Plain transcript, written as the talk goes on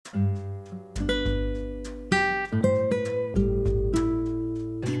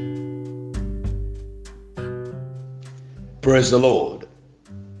Praise the Lord.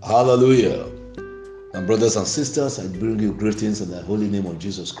 Hallelujah. And brothers and sisters, I bring you greetings in the holy name of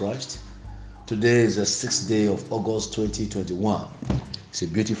Jesus Christ. Today is the 6th day of August 2021. It's a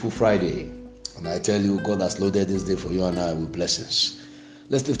beautiful Friday. And I tell you, God has loaded this day for you and I with blessings.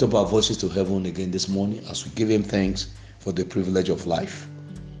 Let's lift up our voices to heaven again this morning as we give Him thanks for the privilege of life.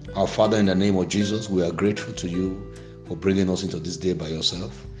 Our Father, in the name of Jesus, we are grateful to you for bringing us into this day by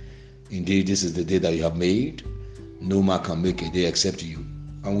yourself. Indeed, this is the day that you have made. No man can make a day except you.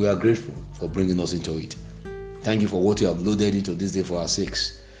 And we are grateful for bringing us into it. Thank you for what you have loaded into this day for our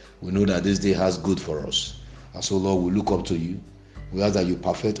sakes. We know that this day has good for us. And so, Lord, we look up to you. We ask that you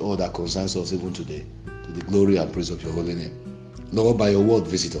perfect all that concerns us even today, to the glory and praise of your holy name. Lord, by your word,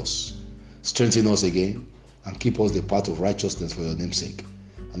 visit us. Strengthen us again and keep us the path of righteousness for your name's sake.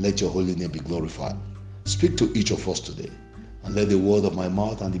 And let your holy name be glorified. Speak to each of us today. And let the word of my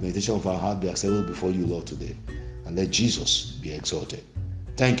mouth and the meditation of our heart be acceptable before you, Lord, today. And let Jesus be exalted.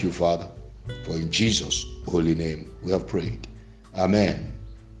 Thank you, Father, for in Jesus' holy name we have prayed. Amen.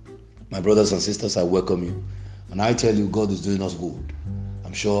 My brothers and sisters, I welcome you. And I tell you, God is doing us good.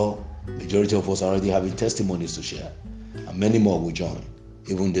 I'm sure majority of us are already having testimonies to share. And many more will join,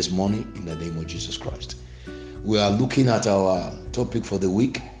 even this morning, in the name of Jesus Christ. We are looking at our topic for the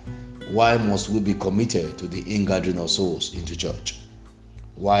week. Why must we be committed to the ingathering of souls into church?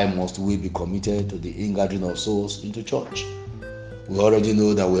 Why must we be committed to the ingathering of souls into church? We already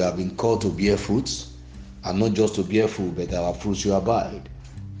know that we have been called to bear fruits, and not just to bear fruit, but our fruits shall abide.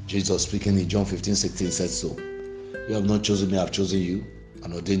 Jesus speaking in John 15:16 said so. You have not chosen me, I have chosen you,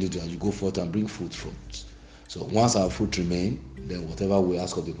 and ordained you that you go forth and bring fruits. So once our fruit remain, then whatever we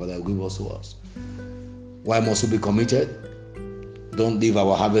ask of the Father will give us to us. Why must we be committed? Don't leave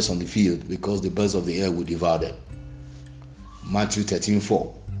our harvest on the field, because the birds of the air will devour them. Matthew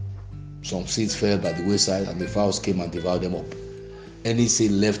 13:4. Some seeds fell by the wayside, and the fowls came and devoured them up. Any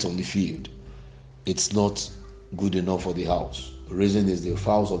seed left on the field, it's not good enough for the house. The reason is the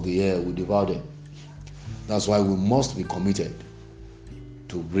fowls of the air will devour them. That's why we must be committed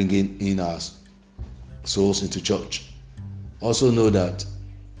to bringing in our souls into church. Also know that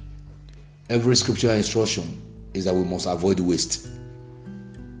every scriptural instruction is that we must avoid waste.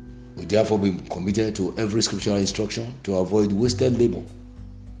 We therefore be committed to every scriptural instruction to avoid wasted labor.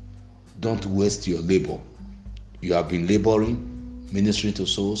 Don't waste your labor. You have been laboring, ministering to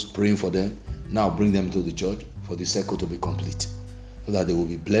souls, praying for them. Now bring them to the church for the circle to be complete, so that they will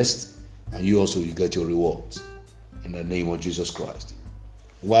be blessed and you also will get your rewards. In the name of Jesus Christ.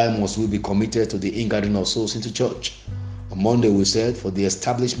 Why must we be committed to the ingathering of souls into church? On Monday we said, for the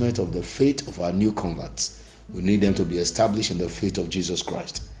establishment of the faith of our new converts. We need them to be established in the faith of Jesus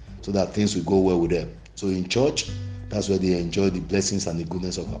Christ, so that things will go well with them. So in church, that's where they enjoy the blessings and the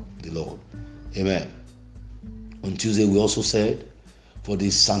goodness of the Lord. Amen. On Tuesday, we also said, for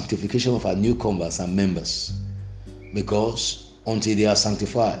the sanctification of our new converts and members, because until they are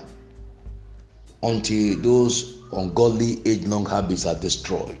sanctified, until those ungodly age-long habits are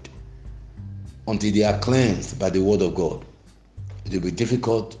destroyed, until they are cleansed by the word of God, it will be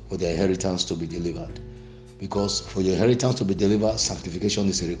difficult for their inheritance to be delivered. Because for your inheritance to be delivered, sanctification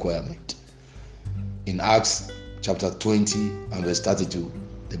is a requirement. In Acts chapter 20 and verse 32,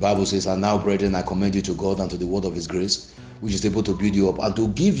 the Bible says, and now, brethren, I commend you to God and to the word of his grace, which is able to build you up and to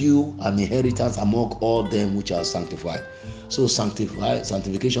give you an inheritance among all them which are sanctified. So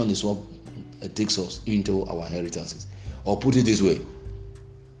sanctification is what takes us into our inheritances. Or put it this way,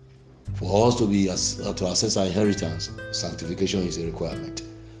 for us to access our inheritance, sanctification is a requirement.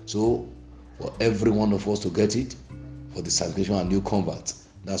 So for every one of us to get it, for the sanctification and new converts,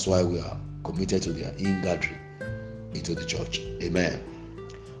 that's why we are committed to their ingathering into the church. Amen.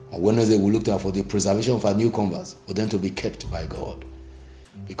 On Wednesday, we looked at for the preservation of our new converts, for them to be kept by God.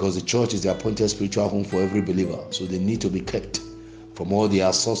 Because the church is the appointed spiritual home for every believer, so they need to be kept from all the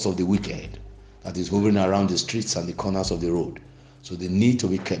assaults of the wicked that is moving around the streets and the corners of the road. So they need to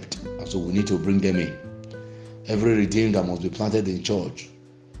be kept, and so we need to bring them in. Every redeemed that must be planted in church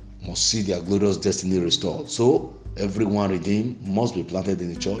must see their glorious destiny restored. So everyone redeemed must be planted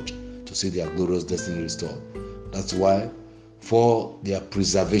in the church to see their glorious destiny restored. That's why, for their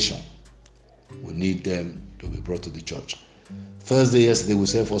preservation, we need them to be brought to the church. Yesterday we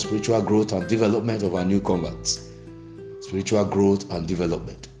said for spiritual growth and development of our new converts. Spiritual growth and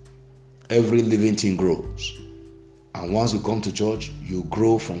development. Every living thing grows. And once you come to church, you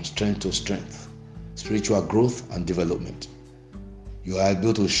grow from strength to strength. Spiritual growth and development. You are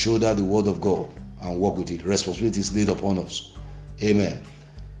able to shoulder the word of God and work with it. Responsibility is laid upon us. Amen.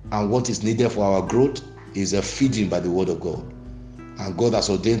 And what is needed for our growth is a feeding by the word of God. And God has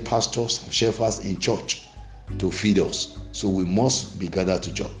ordained pastors and shepherds in church to feed us. So we must be gathered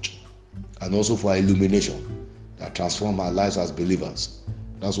to church. And also for illumination that transform our lives as believers.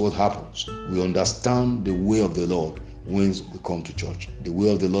 That's what happens. We understand the way of the Lord when we come to church. The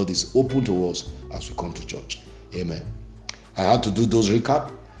way of the Lord is open to us as we come to church. Amen. I had to do those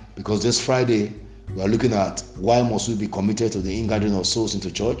recap because this Friday we are looking at why must we be committed to the ingathering of souls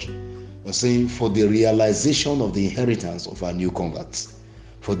into church. We're saying for the realization of the inheritance of our new converts.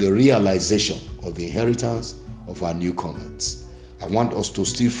 For the realization of the inheritance of our new converts. I want us to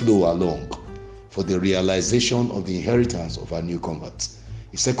still flow along for the realization of the inheritance of our new converts.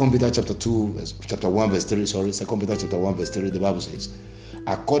 In 2 Peter chapter 1 verse 3, 2 Peter chapter 1 verse 3, the Bible says,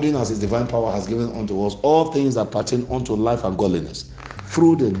 according as his divine power has given unto us all things that pertain unto life and godliness,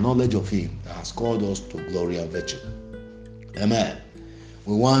 through the knowledge of him that has called us to glory and virtue. Amen.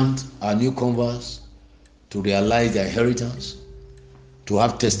 We want our new converts to realize their inheritance, to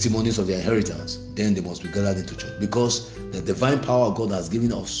have testimonies of their inheritance. Then they must be gathered into church, because the divine power of God has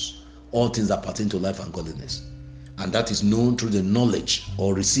given us all things that pertain to life and godliness. And that is known through the knowledge,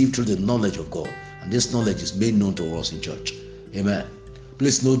 or received through the knowledge of God. And this knowledge is made known to us in church. Amen.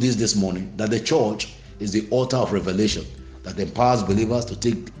 Please know this morning, that the church is the altar of revelation that empowers believers to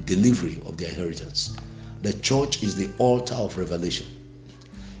take delivery of their inheritance. The church is the altar of revelation.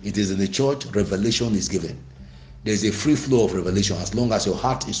 It is in the church revelation is given. There is a free flow of revelation as long as your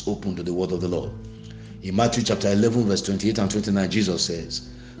heart is open to the word of the Lord. In Matthew chapter 11 verse 28 and 29, Jesus says,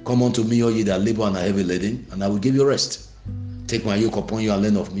 come unto me, all ye that labor and are heavy laden, and I will give you rest. Take my yoke upon you and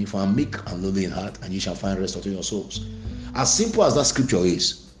learn of me, for I am meek and lowly in heart, and ye shall find rest unto your souls. As simple as that scripture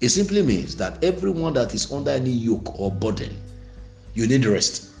is, it simply means that everyone that is under any yoke or burden, you need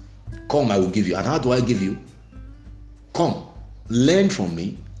rest. Come, I will give you. And how do I give you? Come, learn from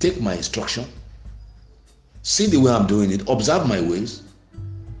me, take my instruction, see the way I'm doing it, observe my ways,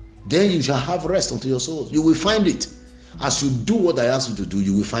 then you shall have rest unto your souls. You will find it. As you do what I ask you to do,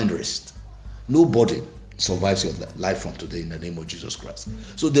 you will find rest. Nobody survives your life from today in the name of Jesus Christ.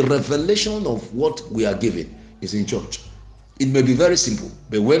 So the revelation of what we are given is in church. It may be very simple,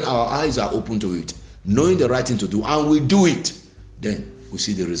 but when our eyes are open to it, knowing the right thing to do, and we do it, then we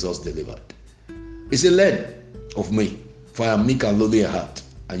see the results delivered. It's a learn of me, for I am meek and lowly in heart,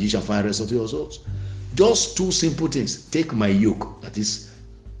 and you shall find rest unto your souls. Just two simple things. Take my yoke, that is,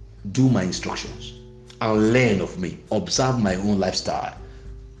 do my instructions, and learn of me. Observe my own lifestyle,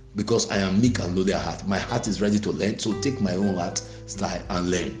 because I am meek and lowly at heart. My heart is ready to learn, so take my own heart style and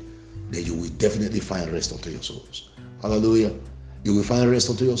learn. Then you will definitely find rest unto your souls. Hallelujah. You will find rest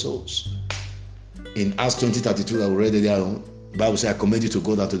unto your souls. In Acts 20:32, that we read earlier on, the Bible says, I commend you to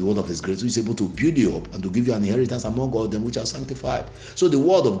God and to the word of his grace, who is able to build you up and to give you an inheritance among all them which are sanctified. So the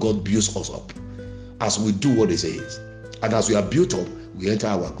word of God builds us up as we do what it says. And as we are built up, we enter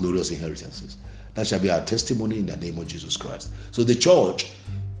our glorious inheritances. That shall be our testimony in the name of Jesus Christ. So the church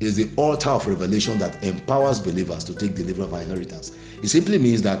is the altar of revelation that empowers believers to take delivery of our inheritance. It simply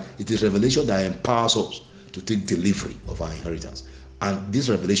means that it is revelation that empowers us to take delivery of our inheritance. And this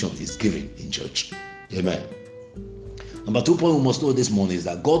revelation is given in church. Amen. Number 2 point we must know this morning is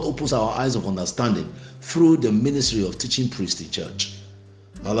that God opens our eyes of understanding through the ministry of teaching priests in church.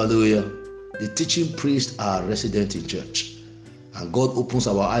 Hallelujah. The teaching priests are resident in church, and God opens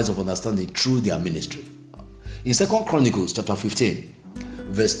our eyes of understanding through their ministry. In 2 Chronicles chapter 15,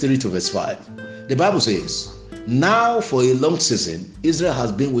 verse 3 to verse 5, the Bible says, now for a long season, Israel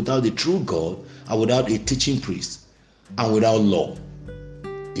has been without the true God and without a teaching priest and without law.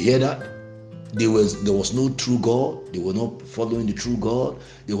 You hear that? There was no true God. They were not following the true God.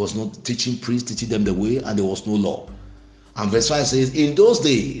 There was no teaching priest teaching them the way, and there was no law. And verse 5 says, in those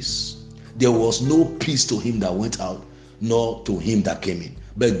days, there was no peace to him that went out, nor to him that came in.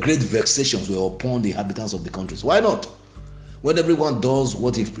 But great vexations were upon the inhabitants of the countries. Why not? When everyone does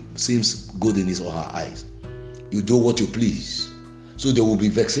what it seems good in his or her eyes, you do what you please. So there will be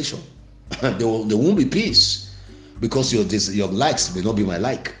vexation. there won't be peace, because your likes may not be my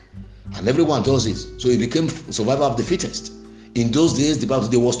like. And everyone does it. So it became survival of the fittest. In those days, the Bible,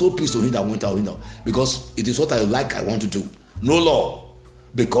 there was no peace to him that went out, because it is what I like, I want to do. No law,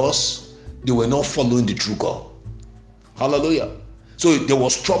 because they were not following the true God. Hallelujah. So there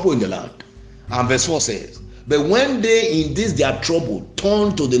was trouble in the land. And verse 4 says, but when they in this their trouble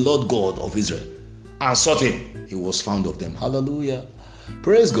turned to the Lord God of Israel and sought him, he was found of them. Hallelujah.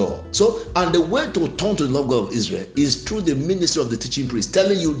 Praise God. So, and the way to turn to the Lord God of Israel is through the ministry of the teaching priest,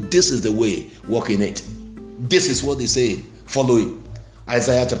 telling you this is the way, walk in it. This is what they say, follow it.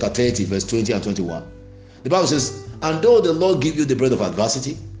 Isaiah chapter 30, verse 20 and 21. The Bible says, and though the Lord give you the bread of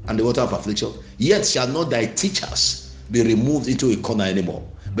adversity and the water of affliction, yet shall not thy teachers be removed into a corner anymore,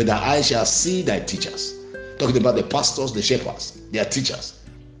 but thy eyes shall see thy teachers. talking about the pastors, the shepherds, their teachers,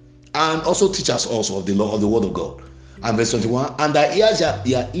 and also teachers also of the law of the word of God. And verse 21, and their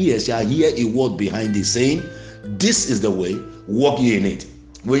ears shall hear a word behind it, saying, this is the way, walk ye in it,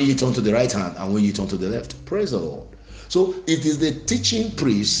 when ye turn to the right hand and when ye turn to the left. Praise the Lord. So it is the teaching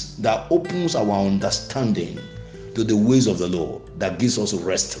priest that opens our understanding to the ways of the Lord, that gives us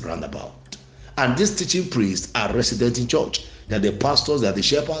rest roundabout. And these teaching priests are resident in church. They are the pastors, they are the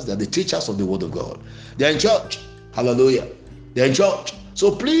shepherds, they are the teachers of the word of God. They are in church. Hallelujah. They are in church.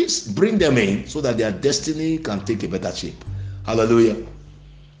 So please bring them in so that their destiny can take a better shape. Hallelujah.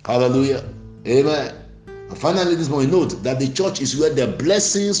 Hallelujah. Amen. And finally, this morning, note that the church is where the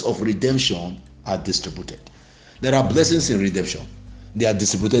blessings of redemption are distributed. There are blessings in redemption. They are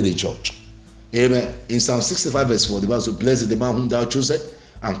distributed in church. Amen. In Psalm 65 verse 4, the Bible says, blessed is the man whom thou choosest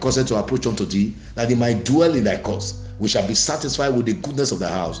and causest to approach unto thee, that he might dwell in thy courts. We shall be satisfied with the goodness of thy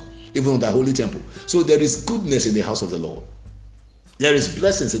house, even of thy holy temple. So there is goodness in the house of the Lord. There is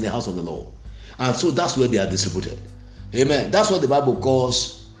blessings in the house of the Lord. And so that's where they are distributed. Amen. That's what the Bible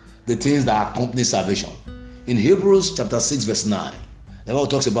calls the things that accompany salvation. In Hebrews chapter 6 verse 9, the Bible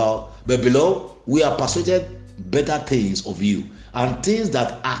talks about, but beloved, we are persuaded better things of you, and things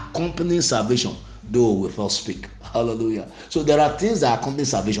that accompany salvation, though we first speak. Hallelujah. So there are things that accompany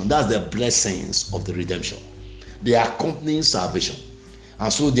salvation. That's the blessings of the redemption. They accompany salvation.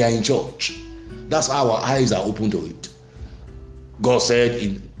 And so they are in church. That's how our eyes are open to it. God said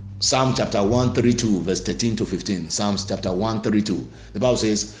in Psalm chapter 132, verse 13 to 15. Psalms chapter 132. The Bible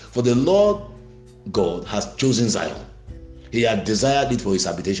says, for the Lord God has chosen Zion. He had desired it for his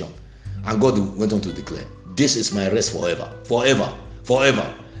habitation. And God went on to declare, this is my rest forever, forever,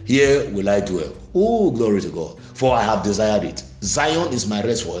 forever. Here will I dwell. Oh, glory to God. For I have desired it. Zion is my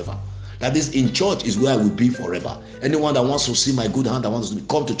rest forever. That is, in church is where I will be forever. Anyone that wants to see my good hand, that wants to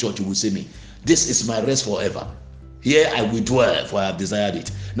come to church, you will see me. This is my rest forever. Here I will dwell, for I have desired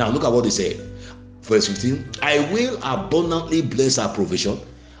it. Now look at what he said. Verse 15. I will abundantly bless her provision.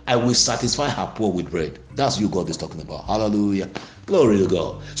 I will satisfy her poor with bread. That's you God is talking about. Hallelujah. Glory to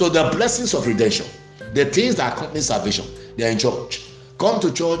God. So the blessings of redemption, the things that accompany salvation, they are in church. Come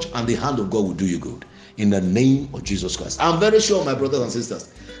to church and the hand of God will do you good. In the name of Jesus Christ. I'm very sure, my brothers and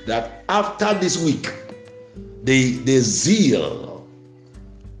sisters, that after this week, the zeal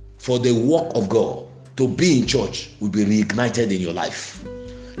for the work of God to be in church will be reignited in your life.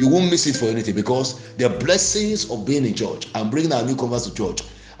 You won't miss it for anything, because the blessings of being in church and bringing our new converts to church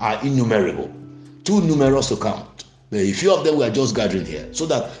are innumerable, too numerous to count. A few of them we are just gathering here, so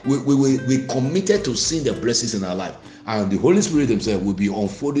that we committed to seeing the blessings in our life, and the Holy Spirit himself will be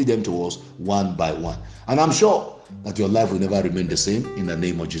unfolding them to us one by one. And I'm sure that your life will never remain the same, in the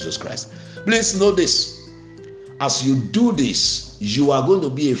name of Jesus Christ. Please know this. As you do this, you are going to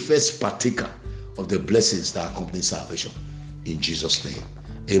be a first partaker of the blessings that accompany salvation, in Jesus' name.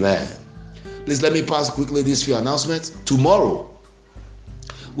 Amen. Please let me pass quickly these few announcements. Tomorrow,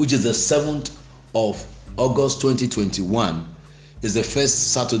 which is the 7th of August 2021, is the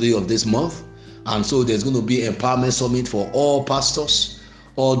first Saturday of this month. And so there's going to be Empowerment Summit for all pastors,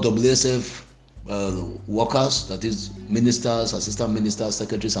 all WSF workers, that is ministers, assistant ministers,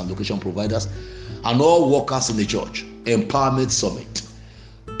 secretaries, and location providers, and all workers in the church. Empowerment Summit.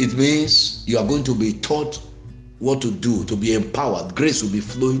 It means you are going to be taught what to do, to be empowered. Grace will be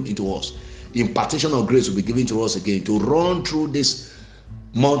flowing into us. Impartation of grace will be given to us again to run through this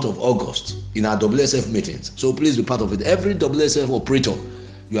month of August in our WSF meetings. So please be part of it. Every WSF operator,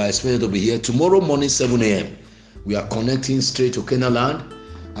 you are expected to be here tomorrow morning, 7 a.m. We are connecting straight to Canaan land,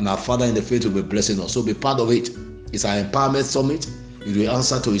 and our Father in the faith will be blessing us. So be part of it. It's our Empowerment Summit. If you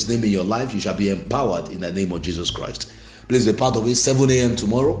answer to his name in your life, you shall be empowered in the name of Jesus Christ. Please be part of it, 7 a.m.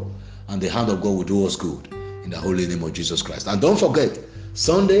 tomorrow, and the hand of God will do us good in the holy name of Jesus Christ. And don't forget,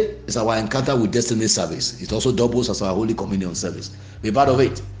 Sunday is our Encounter with Destiny service. It also doubles as our Holy Communion service. Be part of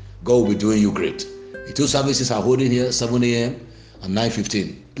it. God will be doing you great. The two services are holding here, 7 a.m. and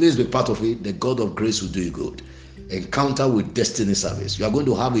 9:15. Please be part of it. The God of grace will do you good. Encounter with Destiny service. You are going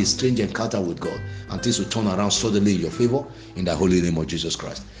to have a strange encounter with God, and things will turn around suddenly in your favor in the holy name of Jesus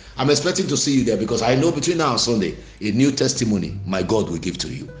Christ. I'm expecting to see you there, because I know between now and Sunday, a new testimony my God will give to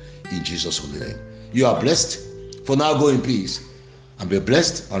you in Jesus' holy name. You are blessed. For now, go in peace and be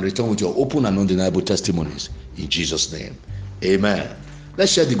blessed, and return with your open and undeniable testimonies in Jesus' name. Amen.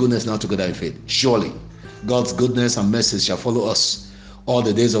 Let's share the goodness now together in faith. Surely God's goodness and mercy shall follow us all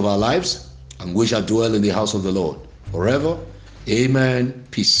the days of our lives, and we shall dwell in the house of the Lord forever. Amen.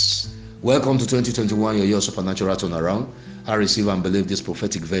 Peace. Welcome to 2021, your year of supernatural turnaround. I receive and believe this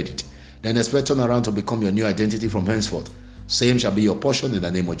prophetic verdict. Then expect turnaround to become your new identity from henceforth. Same shall be your portion in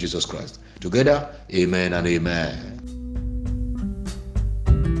the name of Jesus Christ. Together, amen and amen.